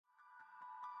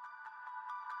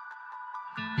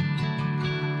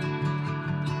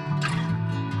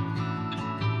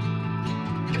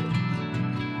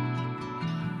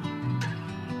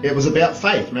It was about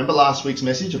faith. Remember last week's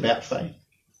message about faith?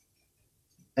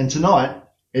 And tonight,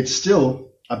 it's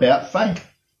still about faith.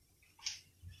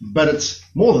 But it's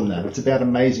more than that. It's about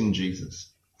amazing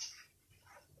Jesus.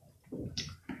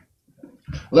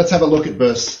 Let's have a look at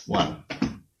verse 1.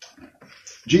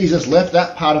 Jesus left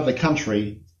that part of the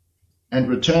country and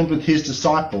returned with his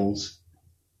disciples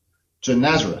to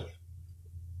Nazareth,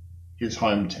 his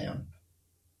hometown.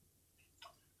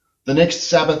 The next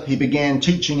Sabbath he began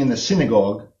teaching in the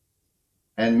synagogue,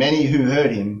 and many who heard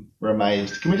him were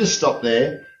amazed. Can we just stop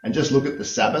there and just look at the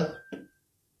Sabbath?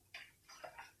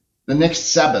 The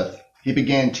next Sabbath he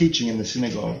began teaching in the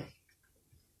synagogue.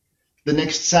 The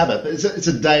next Sabbath, it's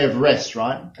a day of rest,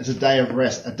 right? It's a day of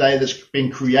rest, a day that's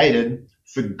been created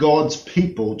for God's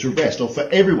people to rest, or for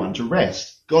everyone to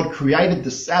rest. God created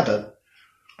the Sabbath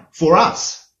for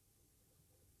us.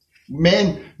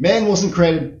 Man wasn't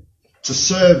created to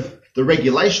serve the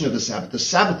regulation of the Sabbath. The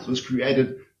Sabbath was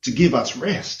created to give us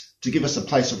rest, to give us a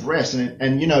place of rest.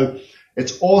 And you know,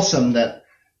 it's awesome that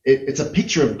it's a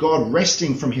picture of God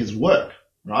resting from his work,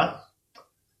 right?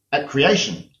 At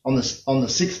creation. On the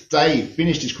sixth day, he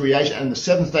finished his creation, and the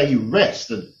seventh day he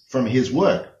rested from his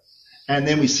work. And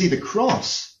then we see the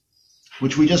cross,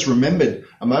 which we just remembered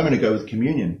a moment ago with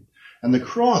communion. And the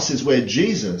cross is where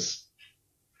Jesus,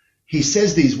 he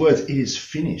says these words, "It is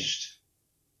finished."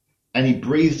 And he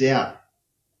breathed out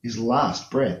his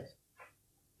last breath.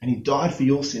 And he died for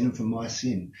your sin and for my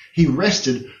sin. He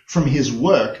rested from his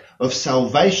work of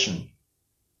salvation.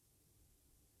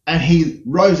 And he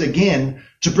rose again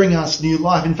to bring us new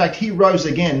life. In fact, he rose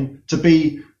again to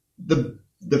be the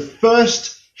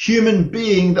first human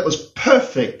being that was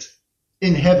perfect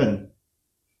in heaven.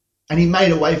 And he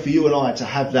made a way for you and I to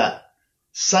have that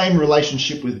same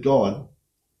relationship with God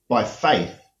by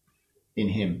faith in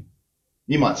him.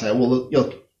 You might say, well,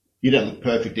 look, you don't look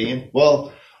perfect, Ian.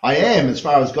 Well, I am as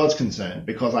far as God's concerned,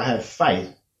 because I have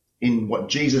faith in what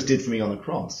Jesus did for me on the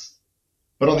cross.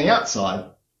 But on the outside,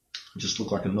 I just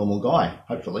look like a normal guy,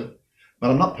 hopefully. But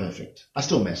I'm not perfect. I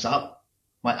still mess up.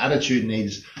 My attitude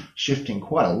needs shifting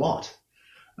quite a lot.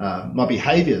 My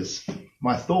behaviors,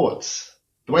 my thoughts,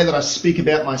 the way that I speak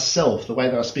about myself, the way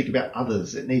that I speak about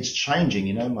others, it needs changing.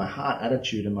 You know, my heart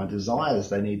attitude and my desires,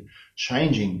 they need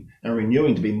changing and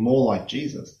renewing to be more like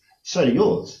Jesus. So do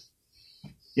yours.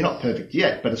 You're not perfect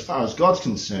yet, but as far as God's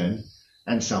concerned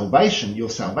and salvation, your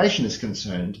salvation is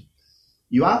concerned,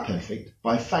 you are perfect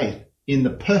by faith in the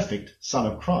perfect Son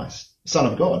of Christ, Son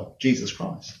of God, Jesus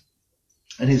Christ.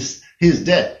 And his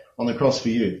death on the cross for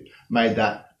you made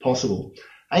that possible.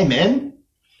 Amen.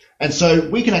 And so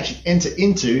we can actually enter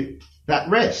into that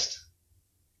rest.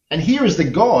 And here is the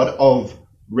God of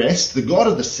rest, the God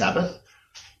of the Sabbath,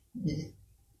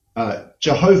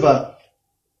 Jehovah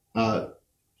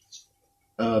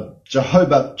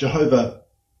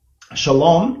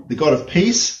Shalom, the God of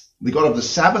peace, the God of the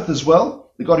Sabbath as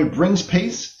well, the God who brings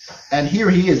peace. And here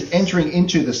he is entering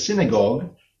into the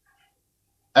synagogue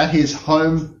at his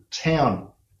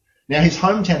hometown. Now his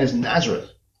hometown is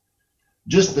Nazareth.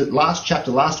 Just the last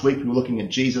chapter, last week, we were looking at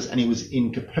Jesus and he was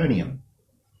in Capernaum.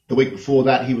 The week before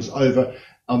that, he was over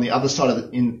on the other side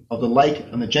of the lake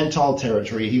on the Gentile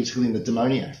territory. He was healing the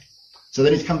demoniac. So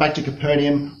then he's come back to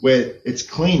Capernaum where it's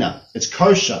cleaner, it's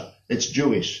kosher, it's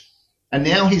Jewish. And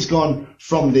now he's gone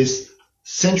from this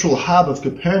central hub of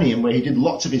Capernaum where he did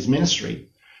lots of his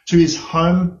ministry to his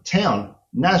hometown,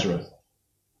 Nazareth.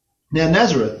 Now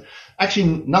Nazareth,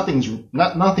 actually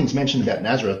nothing's mentioned about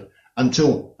Nazareth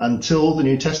until the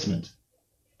New Testament.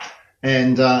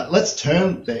 And let's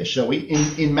turn there, shall we?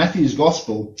 In Matthew's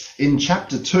Gospel, in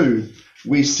chapter 2,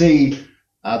 we see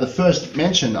the first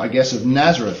mention, I guess, of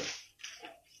Nazareth.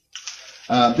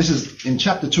 This is in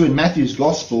chapter 2 in Matthew's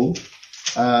Gospel.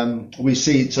 We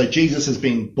see, so Jesus has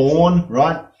been born,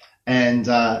 right?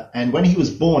 And when he was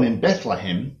born in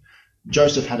Bethlehem,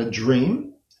 Joseph had a dream.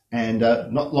 And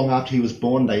not long after he was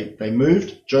born, they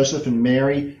moved. Joseph and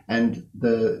Mary and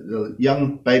the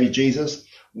young baby Jesus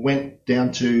went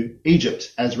down to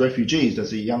Egypt as refugees,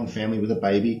 as a young family with a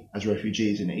baby as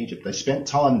refugees in Egypt. They spent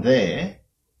time there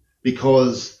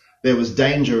because there was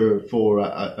danger for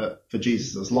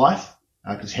Jesus' life,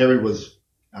 because Herod was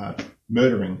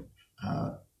murdering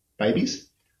babies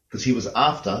because he was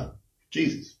after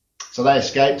Jesus. So they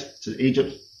escaped to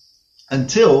Egypt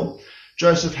until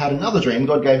Joseph had another dream.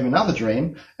 God gave him another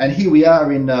dream. And here we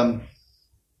are in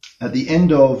at the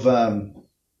end of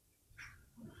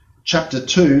chapter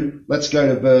 2. Let's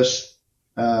go to verse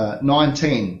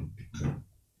 19.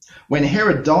 When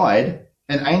Herod died,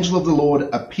 an angel of the Lord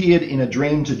appeared in a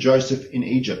dream to Joseph in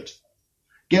Egypt.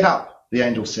 "Get up," the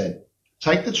angel said.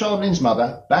 "Take the child and his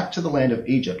mother back to the land of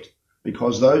Egypt,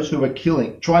 because those who are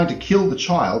trying to kill the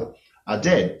child are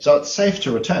dead. So it's safe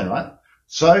to return, right?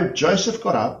 So Joseph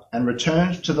got up and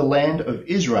returned to the land of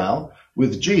Israel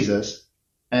with Jesus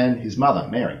and his mother,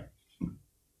 Mary.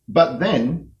 But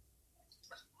then,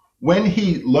 when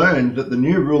he learned that the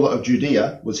new ruler of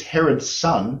Judea was Herod's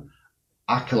son,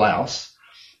 Archelaus,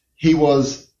 he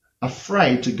was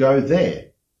afraid to go there.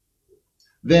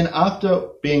 Then, after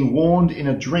being warned in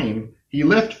a dream, he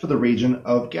left for the region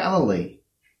of Galilee.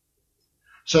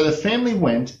 So the family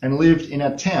went and lived in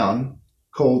a town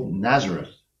called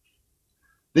Nazareth.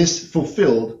 This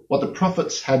fulfilled what the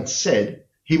prophets had said: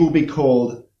 he will be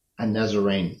called a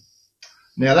Nazarene.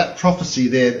 Now that prophecy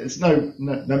there's no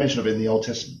mention of it in the Old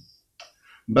Testament,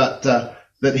 but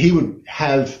that he would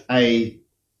have an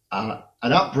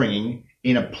upbringing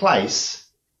in a place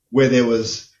where there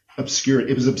was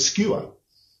obscurity. It was obscure.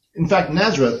 In fact,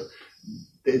 Nazareth,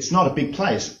 it's not a big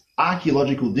place.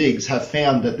 Archaeological digs have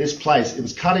found that this place, it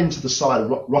was cut into the side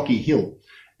of Rocky Hill,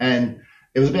 and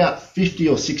it was about 50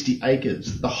 or 60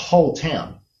 acres, the whole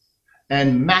town.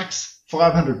 And max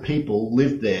 500 people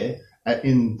lived there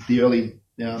in the early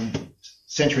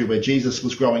century where Jesus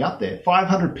was growing up there.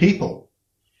 500 people.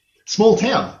 Small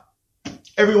town.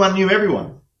 Everyone knew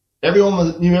everyone.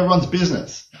 Everyone knew everyone's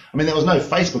business. I mean, there was no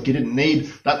Facebook. You didn't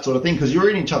need that sort of thing because you were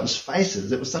in each other's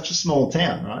faces. It was such a small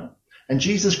town, right? And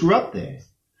Jesus grew up there.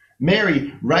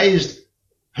 Mary raised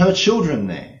her children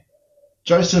there.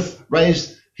 Joseph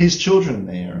raised his children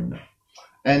there.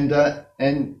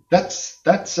 And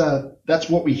that's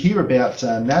what we hear about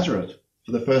Nazareth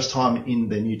for the first time in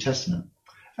the New Testament.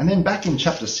 And then back in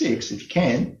chapter 6, if you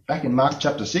can, back in Mark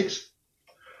chapter 6,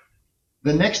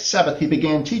 the next Sabbath he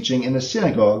began teaching in the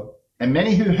synagogue, and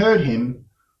many who heard him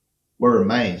were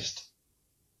amazed.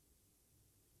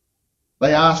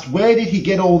 They asked, where did he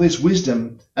get all this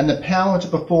wisdom and the power to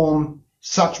perform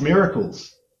such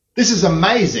miracles? This is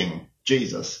amazing,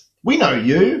 Jesus. We know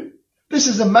you. This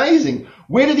is amazing.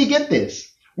 Where did he get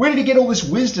this? Where did he get all this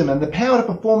wisdom and the power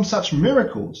to perform such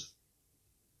miracles?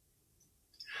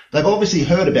 They've obviously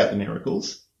heard about the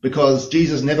miracles because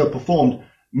Jesus never performed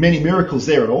many miracles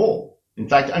there at all. In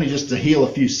fact, only just to heal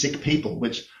a few sick people,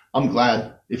 which I'm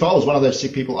glad. If I was one of those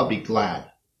sick people, I'd be glad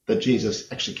that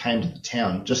Jesus actually came to the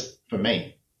town just for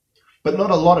me. But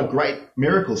not a lot of great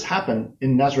miracles happened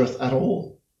in Nazareth at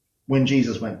all when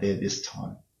Jesus went there this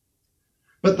time.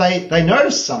 But they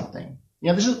noticed something.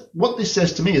 This is what this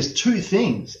says to me is two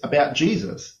things about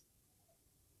Jesus.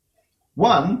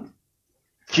 One,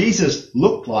 Jesus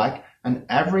looked like an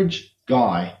average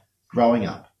guy growing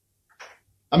up.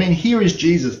 I mean, here is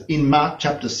Jesus in Mark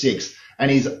chapter 6,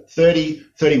 and he's 30,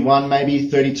 31, maybe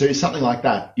 32, something like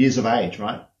that, years of age,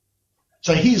 right?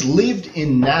 So he's lived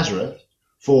in Nazareth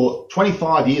for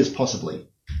 25 years possibly,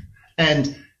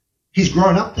 and he's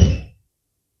grown up there.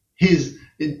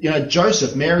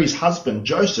 Joseph, Mary's husband,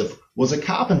 Joseph, was a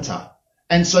carpenter.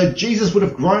 And so Jesus would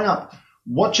have grown up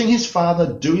watching his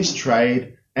father do his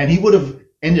trade, and he would have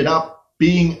ended up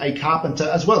being a carpenter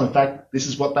as well. In fact, this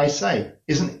is what they say.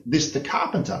 Isn't this the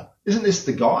carpenter? Isn't this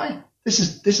the guy? This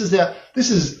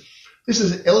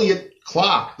is Elliot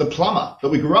Clark, the plumber that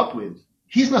we grew up with.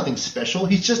 He's nothing special.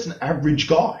 He's just an average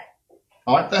guy.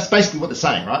 All right? That's basically what they're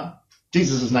saying, right?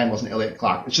 Jesus' name wasn't Elliot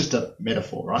Clark. It's just a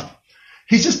metaphor, right?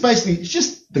 He's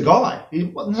just the guy.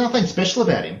 There's nothing special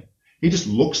about him. He just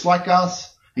looks like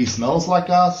us. He smells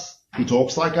like us. He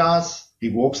talks like us. He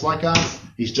walks like us.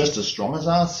 He's just as strong as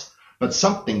us. But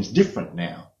something's different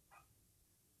now.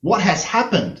 What has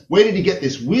happened? Where did he get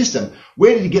this wisdom?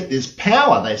 Where did he get this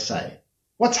power, they say?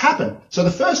 What's happened? So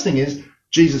the first thing is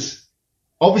Jesus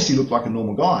obviously looked like a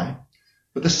normal guy.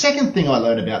 But the second thing I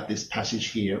learned about this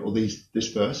passage here, or this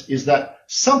verse, is that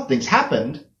something's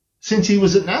happened since he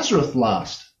was at Nazareth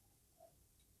last.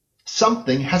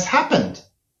 Something has happened.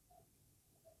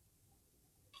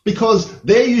 Because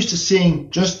they're used to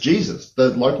seeing just Jesus, the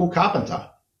local carpenter,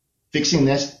 fixing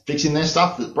their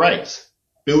stuff that breaks,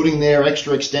 building their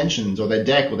extra extensions or their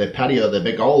deck or their patio, their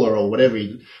pergola or whatever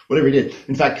he did.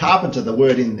 In fact, carpenter, the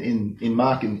word in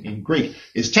Mark in Greek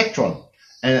is tektron,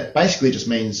 and it basically just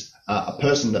means a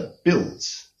person that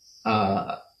builds,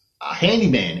 a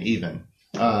handyman even,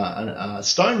 a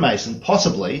stonemason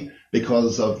possibly,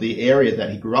 because of the area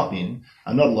that he grew up in.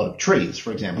 Not a lot of trees,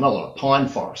 for example, not a lot of pine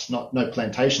forests, no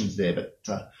plantations there, but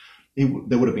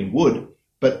there would have been wood.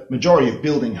 But majority of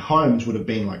building homes would have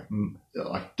been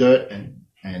like dirt and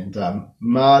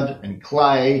mud and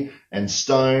clay and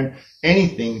stone,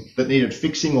 anything that needed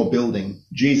fixing or building.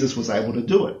 Jesus was able to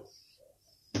do it.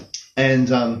 And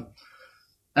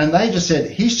they just said,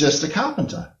 he's just a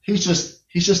carpenter. He's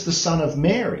just the son of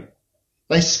Mary.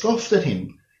 They scoffed at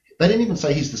him. They didn't even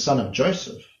say he's the son of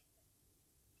Joseph.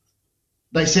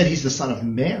 They said he's the son of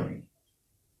Mary.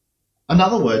 In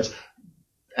other words,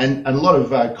 and a lot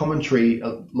of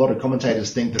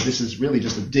commentators think that this is really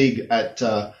just a dig at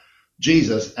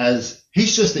Jesus, as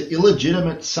he's just the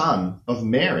illegitimate son of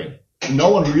Mary.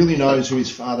 No one really knows who his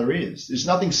father is. There's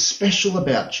nothing special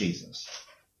about Jesus.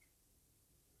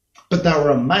 But they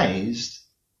were amazed,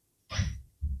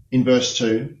 in verse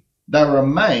 2, they were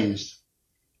amazed.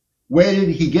 Where did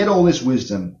he get all this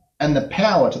wisdom and the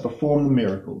power to perform the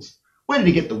miracles? Where did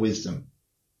he get the wisdom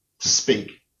to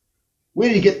speak? Where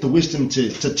did he get the wisdom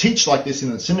to teach like this in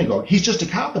the synagogue? He's just a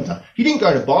carpenter. He didn't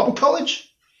go to Bible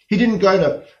college. He didn't go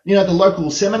to, the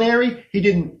local seminary. He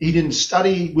didn't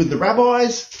study with the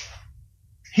rabbis.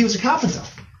 He was a carpenter.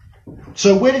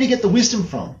 So where did he get the wisdom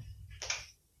from?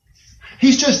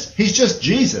 He's just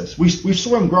Jesus. We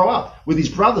saw him grow up with his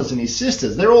brothers and his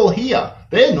sisters. They're all here.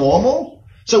 They're normal.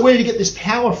 So where did he get this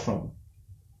power from?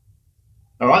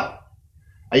 All right?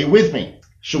 Are you with me?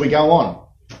 Shall we go on?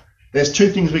 There's two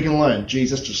things we can learn.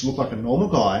 Jesus just looked like a normal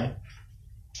guy,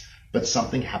 but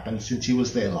something happened since he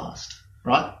was there last.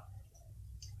 Right?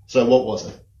 So what was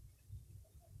it?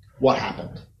 What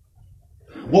happened?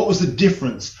 What was the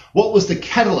difference? What was the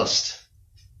catalyst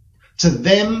to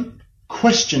them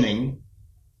questioning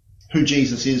who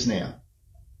Jesus is now?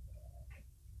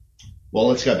 Well,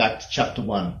 let's go back to chapter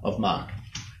 1 of Mark.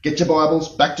 Get your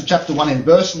Bibles back to chapter 1 in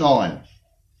verse 9.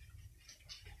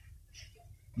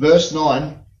 Verse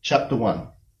 9, chapter 1.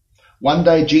 One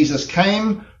day Jesus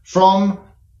came from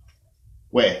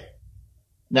where?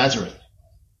 Nazareth.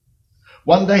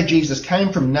 One day Jesus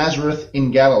came from Nazareth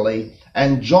in Galilee,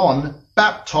 and John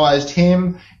baptized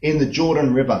him in the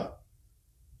Jordan River.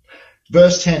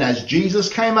 Verse 10, as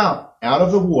Jesus came up out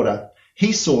of the water,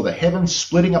 he saw the heavens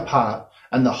splitting apart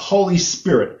and the Holy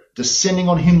Spirit descending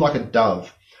on him like a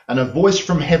dove. And a voice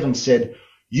from heaven said,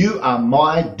 "You are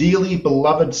my dearly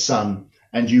beloved Son,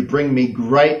 and you bring me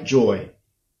great joy."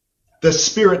 The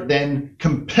Spirit then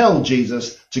compelled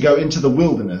Jesus to go into the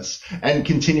wilderness, and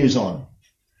continues on.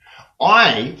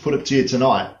 I put it to you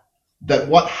tonight that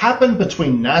what happened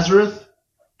between Nazareth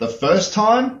the first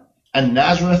time and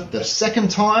Nazareth the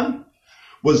second time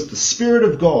was the Spirit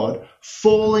of God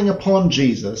falling upon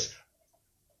Jesus,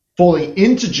 falling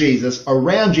into Jesus,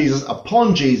 around Jesus,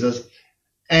 upon Jesus,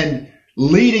 and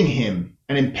leading him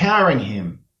and empowering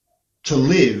him to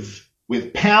live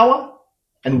with power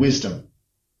and wisdom.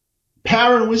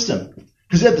 Power and wisdom.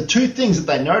 Because they're the two things that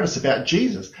they notice about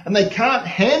Jesus. And they can't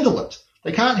handle it.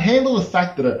 They can't handle the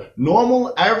fact that a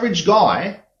normal, average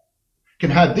guy can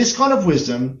have this kind of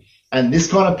wisdom and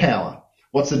this kind of power.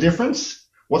 What's the difference?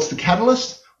 What's the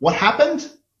catalyst? What happened?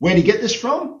 Where did he get this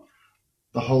from?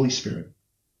 The Holy Spirit.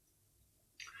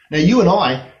 Now, you and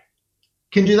I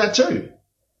can do that too.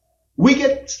 We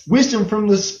get wisdom from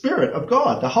the Spirit of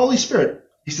God, the Holy Spirit.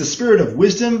 He's the Spirit of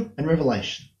wisdom and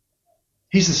revelation.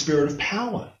 He's the Spirit of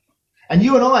power. And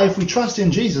you and I, if we trust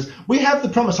in Jesus, we have the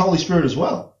promised Holy Spirit as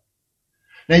well.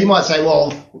 Now, you might say,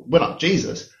 well, we're not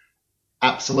Jesus.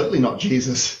 Absolutely not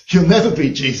Jesus. You'll never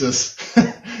be Jesus.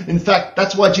 In fact,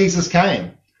 that's why Jesus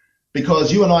came,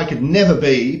 because you and I could never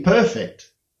be perfect.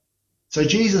 So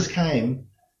Jesus came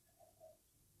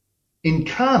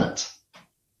incarnate,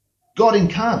 God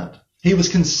incarnate. He was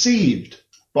conceived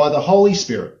by the Holy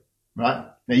Spirit, right?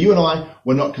 Now, you and I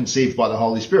were not conceived by the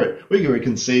Holy Spirit. We were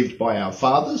conceived by our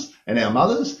fathers and our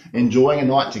mothers enjoying a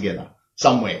night together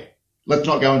somewhere. Let's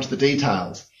not go into the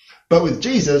details. But with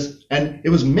Jesus, and it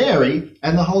was Mary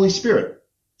and the Holy Spirit.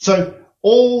 So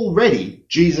already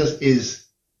Jesus is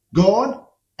God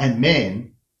and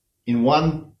man in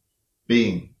one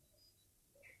being.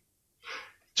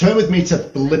 Turn with me to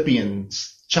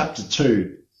Philippians chapter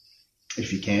 2,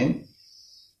 if you can.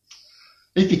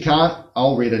 If you can't,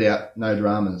 I'll read it out. No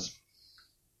dramas.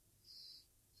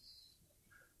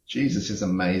 Jesus is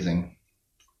amazing.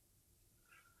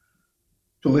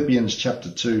 Philippians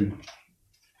chapter 2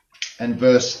 and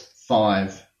verse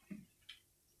 5.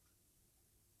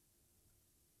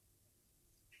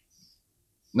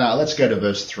 Now, let's go to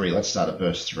verse 3. Let's start at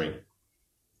verse 3.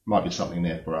 Might be something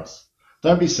there for us.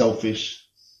 Don't be selfish.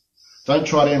 Don't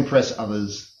try to impress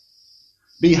others.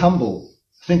 Be humble,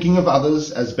 thinking of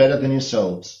others as better than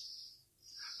yourselves.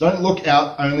 Don't look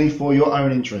out only for your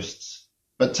own interests,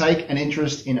 but take an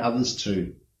interest in others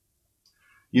too.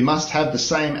 You must have the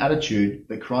same attitude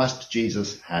that Christ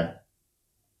Jesus had.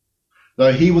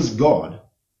 Though he was God,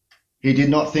 he did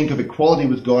not think of equality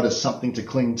with God as something to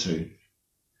cling to.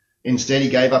 Instead, he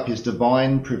gave up his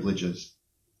divine privileges.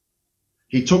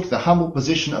 He took the humble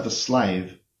position of a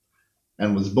slave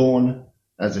and was born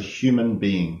as a human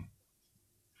being.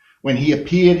 When he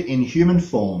appeared in human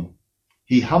form,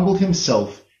 he humbled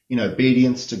himself in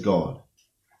obedience to God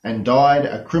and died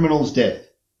a criminal's death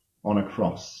on a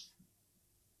cross.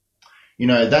 You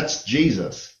know, that's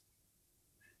Jesus.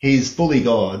 He's fully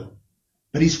God,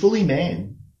 but he's fully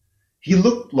man. He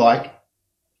looked like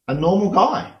a normal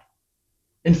guy.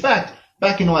 In fact,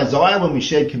 back in Isaiah, when we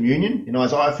shared communion, in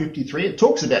Isaiah 53, it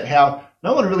talks about how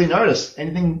no one really noticed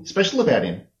anything special about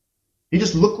him. He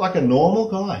just looked like a normal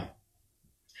guy.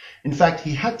 In fact,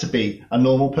 he had to be a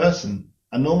normal person,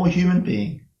 a normal human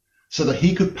being, so that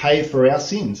he could pay for our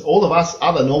sins. All of us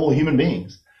other normal human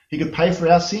beings. He could pay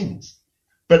for our sins.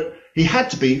 But he had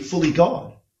to be fully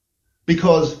God,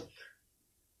 because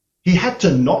he had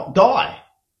to not die,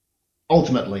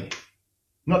 ultimately.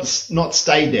 Not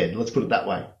stay dead, let's put it that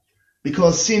way.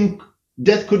 Because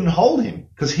death couldn't hold him,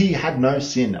 because he had no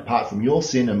sin apart from your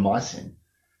sin and my sin.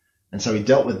 And so he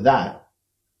dealt with that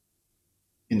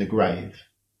in the grave.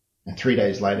 And 3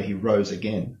 days later he rose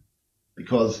again,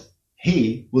 because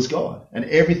he was God and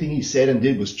everything he said and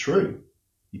did was true.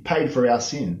 He paid for our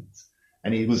sins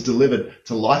and he was delivered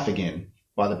to life again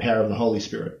by the power of the Holy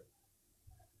Spirit.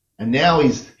 And now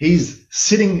he's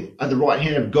sitting at the right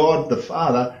hand of God the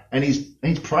Father, and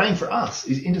he's praying for us.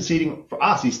 He's interceding for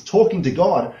us. He's talking to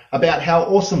God about how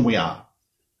awesome we are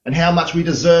and how much we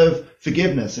deserve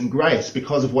forgiveness and grace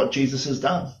because of what Jesus has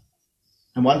done.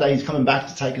 And one day he's coming back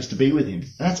to take us to be with him.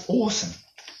 And that's awesome.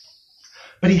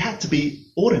 But he had to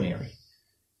be ordinary.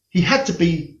 He had to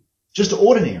be just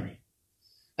ordinary.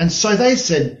 And so they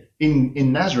said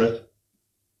in Nazareth,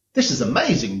 "This is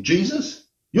amazing, Jesus.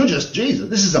 You're just Jesus.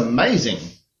 This is amazing.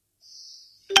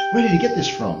 Where did you get this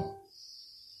from?"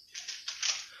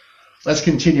 Let's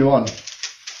continue on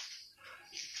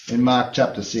in Mark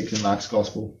chapter 6, in Mark's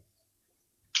Gospel.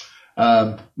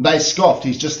 They scoffed,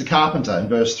 "He's just the carpenter," in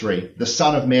verse 3, "the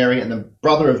son of Mary and the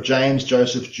brother of James,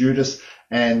 Joseph, Judas,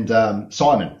 and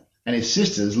Simon, and his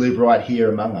sisters live right here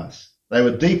among us." They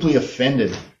were deeply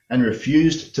offended and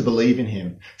refused to believe in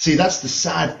him. See, that's the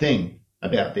sad thing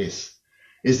about this,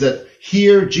 is that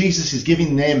here Jesus is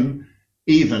giving them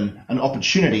even an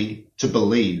opportunity to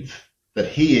believe that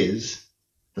he is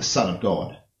the Son of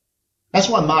God. That's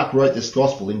why Mark wrote this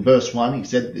gospel. In verse 1, he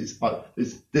said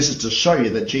this is to show you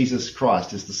that Jesus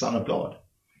Christ is the Son of God.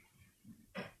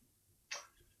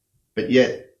 But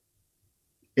yet,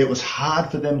 it was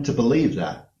hard for them to believe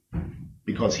that,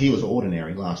 because he was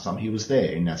ordinary last time he was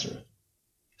there in Nazareth.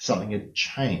 Something had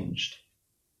changed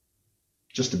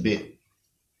just a bit.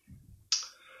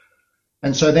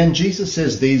 And so then Jesus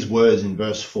says these words in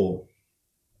verse 4.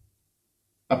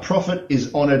 "A prophet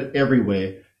is honored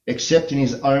everywhere except in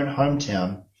his own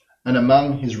hometown and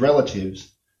among his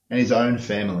relatives and his own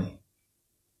family."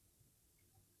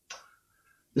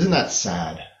 Isn't that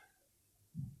sad?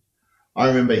 I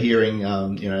remember hearing,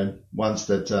 once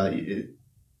that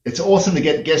it's awesome to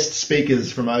get guest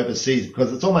speakers from overseas,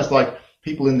 because it's almost like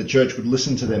people in the church would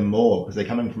listen to them more because they're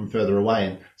coming from further away.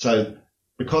 And so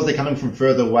because they're coming from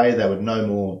further away, they would know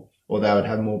more, or they would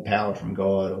have more power from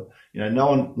God. Or, no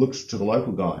one looks to the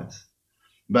local guys.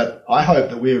 But I hope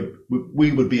that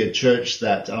we would be a church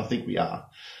that, and I think we are,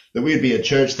 that we would be a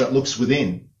church that looks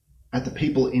within at the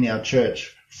people in our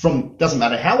church, doesn't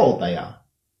matter how old they are,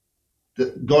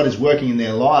 that God is working in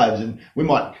their lives. And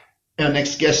our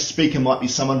next guest speaker might be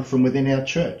someone from within our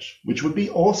church, which would be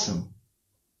awesome.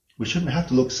 We shouldn't have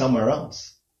to look somewhere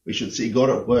else. We should see God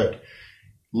at work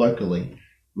locally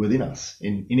within us,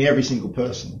 in every single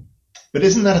person. But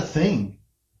isn't that a thing?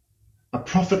 A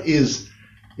prophet is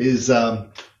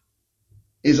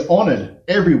honored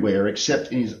everywhere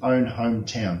except in his own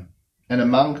hometown and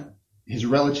among his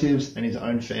relatives and his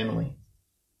own family.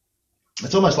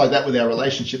 It's almost like that with our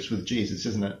relationships with Jesus,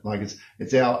 isn't it? Like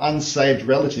it's our unsaved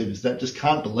relatives that just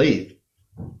can't believe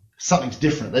something's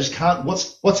different. They just can't.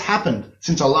 What's happened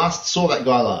since I last saw that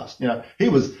guy last? He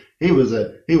was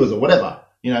a whatever,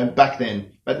 back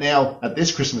then. But now at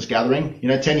this Christmas gathering,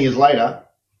 10 years later,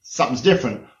 something's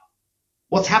different.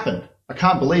 What's happened? I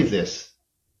can't believe this.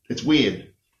 It's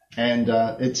weird. And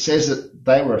it says that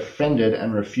they were offended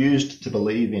and refused to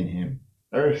believe in him.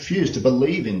 They refused to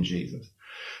believe in Jesus.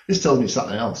 This tells me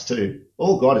something else too.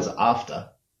 All God is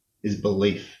after is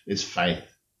belief, is faith.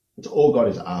 That's all God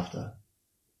is after.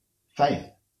 Faith.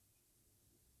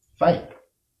 Faith.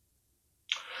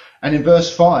 And in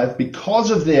verse 5,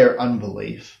 because of their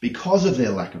unbelief, because of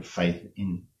their lack of faith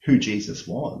in who Jesus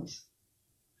was,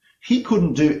 he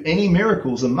couldn't do any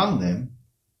miracles among them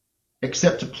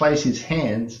except to place his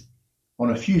hands on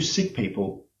a few sick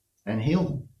people and heal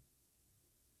them.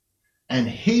 And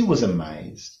he was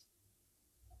amazed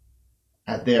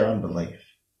at their unbelief.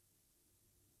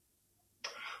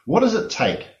 What does it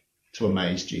take to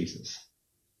amaze Jesus?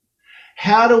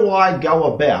 How do I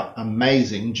go about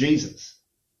amazing Jesus?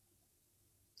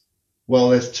 Well,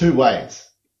 there's two ways.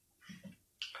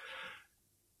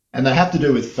 And they have to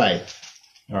do with faith.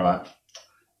 All right.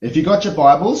 If you got your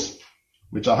Bibles,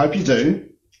 which I hope you do,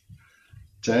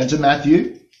 turn to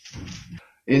Matthew.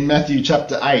 In Matthew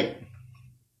chapter 8,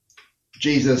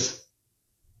 Jesus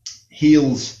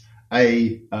heals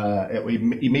he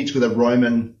meets with a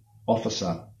Roman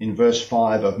officer in verse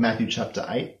 5 of Matthew chapter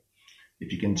 8.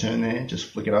 If you can turn there, just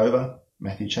flick it over.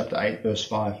 Matthew chapter 8, verse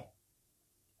 5.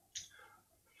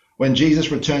 When Jesus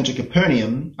returned to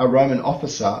Capernaum, a Roman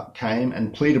officer came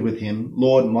and pleaded with him,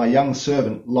 "Lord, my young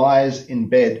servant lies in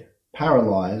bed,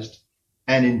 paralyzed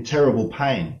and in terrible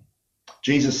pain."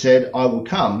 Jesus said, "I will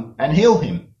come and heal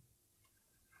him."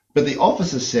 But the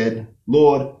officer said,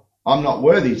 "Lord, I'm not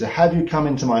worthy to have you come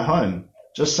into my home.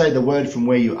 Just say the word from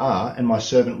where you are, and my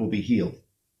servant will be healed.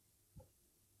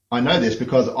 I know this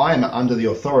because I am under the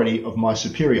authority of my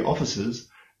superior officers,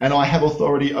 and I have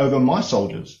authority over my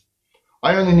soldiers.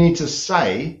 I only need to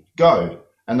say, 'Go,'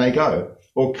 and they go,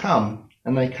 or 'Come,'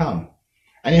 and they come.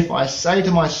 And if I say to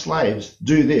my slaves,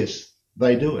 'Do this,'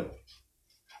 they do it."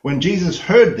 When Jesus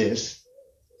heard this,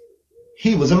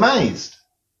 he was amazed.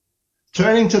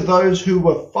 Turning to those who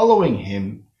were following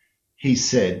him, he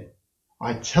said,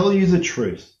 "I tell you the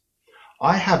truth.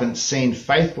 I haven't seen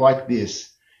faith like this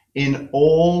in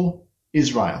all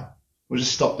Israel." We'll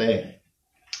just stop there.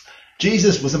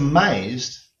 Jesus was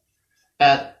amazed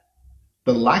at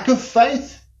the lack of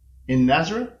faith in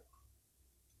Nazareth,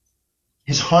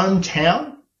 his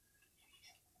hometown,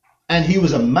 and he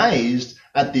was amazed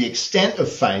at the extent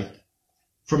of faith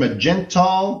from a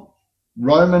Gentile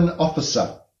Roman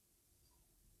officer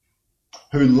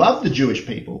who loved the Jewish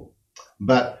people,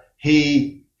 but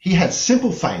he had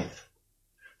simple faith.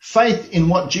 Faith in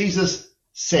what Jesus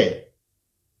said.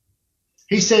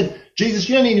 He said, "Jesus,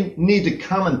 you don't even need to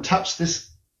come and touch this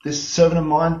servant of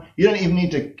mine. You don't even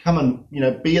need to come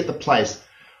and, be at the place.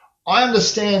 I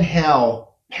understand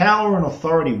how power and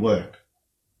authority work,"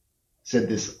 said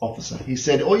this officer. He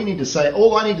said, all I need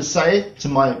to say to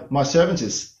my servants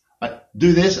is,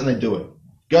 "Do this," and they do it.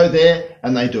 "Go there,"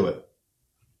 and they do it.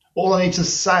 All I need to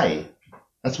say,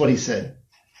 that's what he said.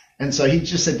 And so he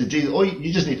just said to Jesus,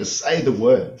 you just need to say the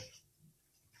word.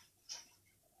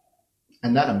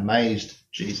 And that amazed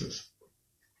Jesus.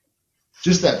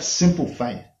 Just that simple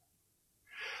faith.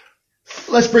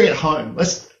 Let's bring it home.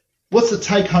 What's the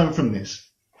take home from this?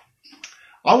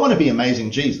 I want to be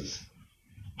amazing Jesus.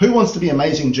 Who wants to be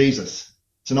amazing Jesus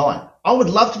tonight? I would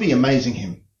love to be amazing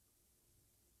him.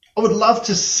 I would love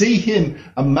to see him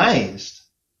amazed.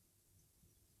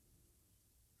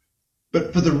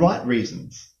 But for the right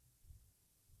reasons.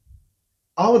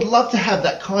 I would love to have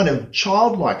that kind of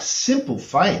childlike, simple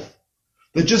faith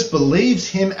that just believes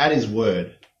him at his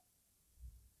word.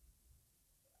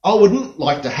 I wouldn't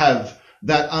like to have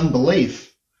that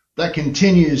unbelief that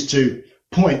continues to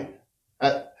point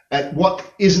at what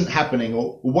isn't happening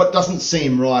or what doesn't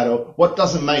seem right or what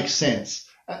doesn't make sense.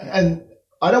 And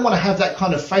I don't want to have that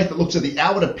kind of faith that looks at the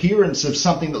outward appearance of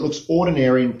something that looks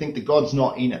ordinary and think that God's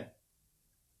not in it.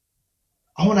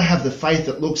 I want to have the faith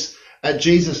that looks at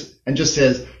Jesus and just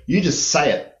says, "You just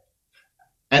say it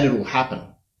and it will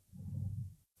happen."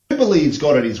 Who believes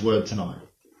God at his word tonight?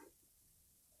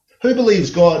 Who believes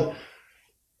God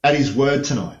at his word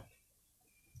tonight?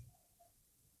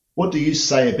 What do you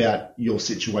say about your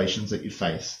situations that you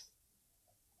face?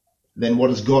 Then what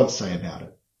does God say about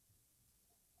it?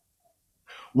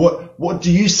 What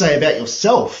do you say about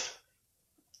yourself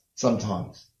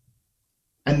sometimes?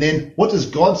 And then what does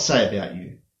God say about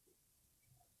you?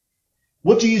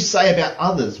 What do you say about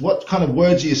others? What kind of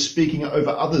words are you speaking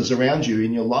over others around you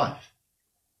in your life?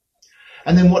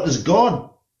 And then what does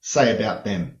God say about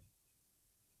them?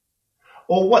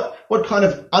 Or what kind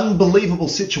of unbelievable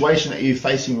situation are you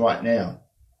facing right now?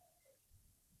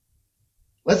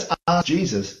 Let's ask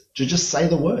Jesus to just say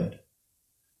the word.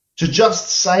 To just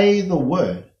say the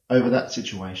word over that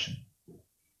situation.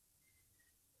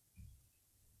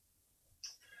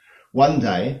 One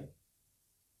day,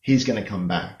 he's going to come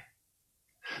back.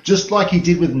 Just like he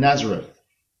did with Nazareth.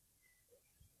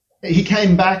 He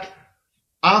came back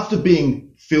after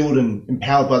being filled and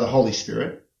empowered by the Holy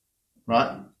Spirit,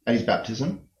 right, at his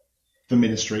baptism for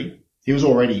ministry. He was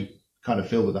already kind of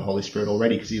filled with the Holy Spirit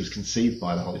already because he was conceived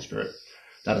by the Holy Spirit.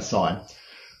 That aside.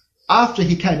 After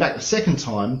he came back the second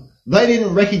time, they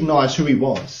didn't recognize who he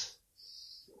was.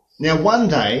 Now one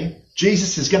day,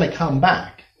 Jesus is going to come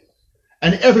back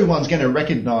and everyone's going to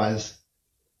recognize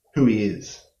who he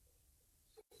is.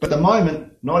 But at the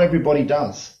moment, not everybody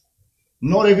does.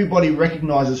 Not everybody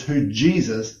recognizes who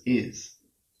Jesus is.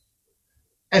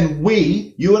 And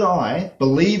we, you and I,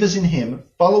 believers in him,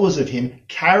 followers of him,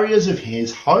 carriers of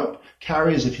his hope,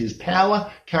 carriers of his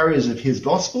power, carriers of his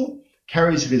gospel,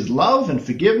 carriers of his love and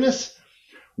forgiveness.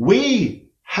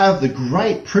 We have the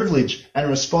great privilege and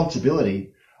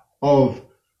responsibility of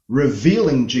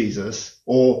revealing Jesus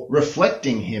or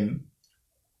reflecting him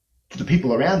to the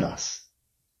people around us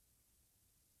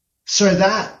so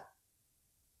that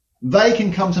they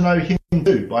can come to know him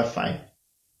too by faith.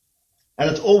 And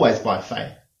it's always by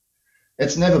faith.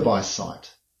 It's never by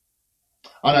sight.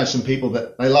 I know some people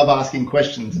that they love asking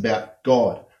questions about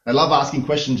God. They love asking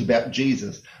questions about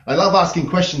Jesus. They love asking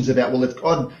questions about, well, if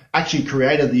God actually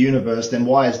created the universe, then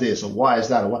why is this or why is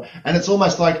that? And it's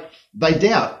almost like they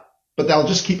doubt, but they'll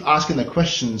just keep asking the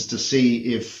questions to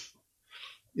see if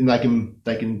they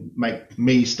can make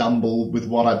me stumble with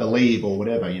what I believe or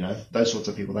whatever, those sorts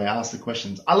of people. They ask the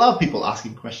questions. I love people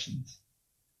asking questions.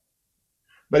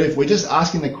 But if we're just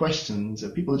asking the questions,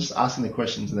 if people are just asking the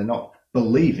questions and they're not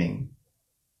believing,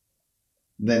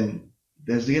 then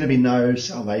there's going to be no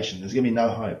salvation. There's going to be no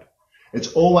hope.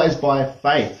 It's always by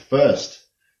faith first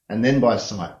and then by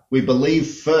sight. We believe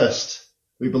first.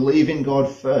 We believe in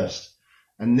God first.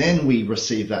 And then we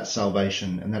receive that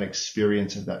salvation and that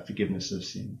experience of that forgiveness of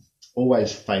sins.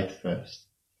 Always faith first.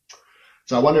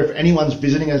 So I wonder if anyone's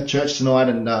visiting a church tonight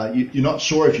and you're not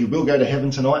sure if you will go to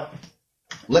heaven tonight.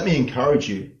 Let me encourage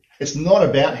you. It's not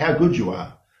about how good you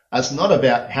are. It's not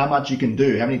about how much you can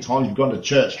do, how many times you've gone to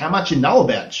church, how much you know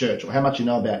about church, or how much you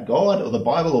know about God or the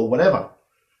Bible or whatever.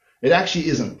 It actually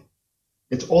isn't.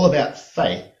 It's all about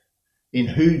faith in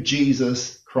who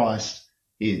Jesus Christ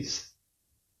is.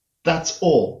 That's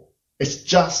all. It's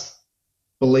just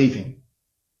believing.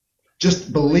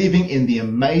 Just believing in the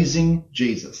amazing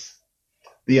Jesus,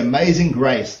 the amazing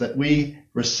grace that we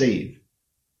receive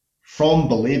from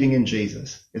believing in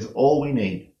Jesus is all we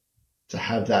need to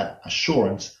have that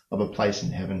assurance of a place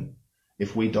in heaven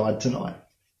if we died tonight.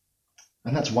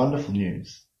 And that's wonderful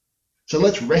news. So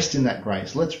let's rest in that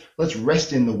grace. Let's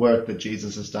rest in the work that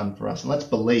Jesus has done for us, and let's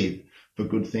believe for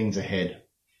good things ahead.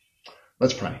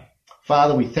 Let's pray.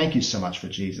 Father, we thank you so much for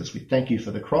Jesus. We thank you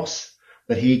for the cross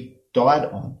that he died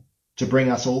on to bring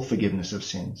us all forgiveness of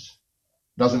sins.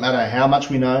 Doesn't matter how much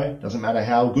we know, doesn't matter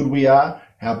how good we are,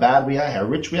 how bad we are, how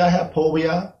rich we are, how poor we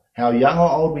are, how young or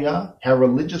old we are, how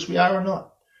religious we are or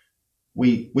not.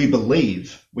 We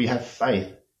believe, we have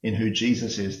faith in who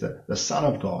Jesus is, the Son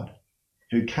of God,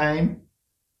 who came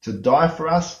to die for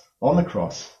us on the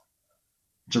cross,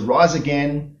 to rise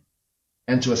again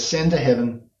and to ascend to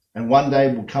heaven, and one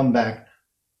day will come back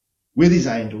with his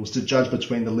angels to judge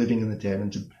between the living and the dead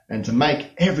and to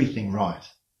make everything right.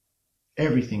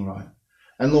 Everything right.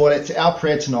 And Lord, it's our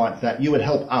prayer tonight that you would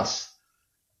help us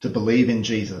to believe in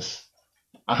Jesus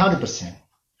 100%,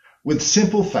 with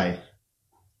simple faith,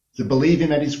 to believe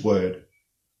him at his word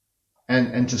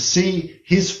and to see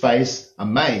his face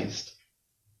amazed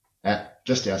at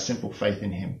just our simple faith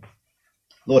in him.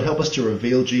 Lord, help us to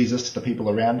reveal Jesus to the people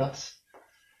around us.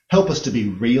 Help us to be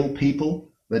real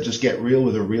people that just get real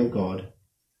with a real God.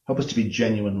 Help us to be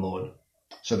genuine, Lord,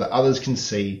 so that others can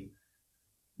see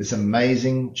this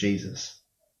amazing Jesus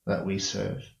that we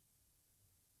serve.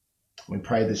 We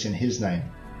pray this in his name.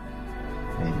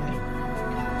 Amen.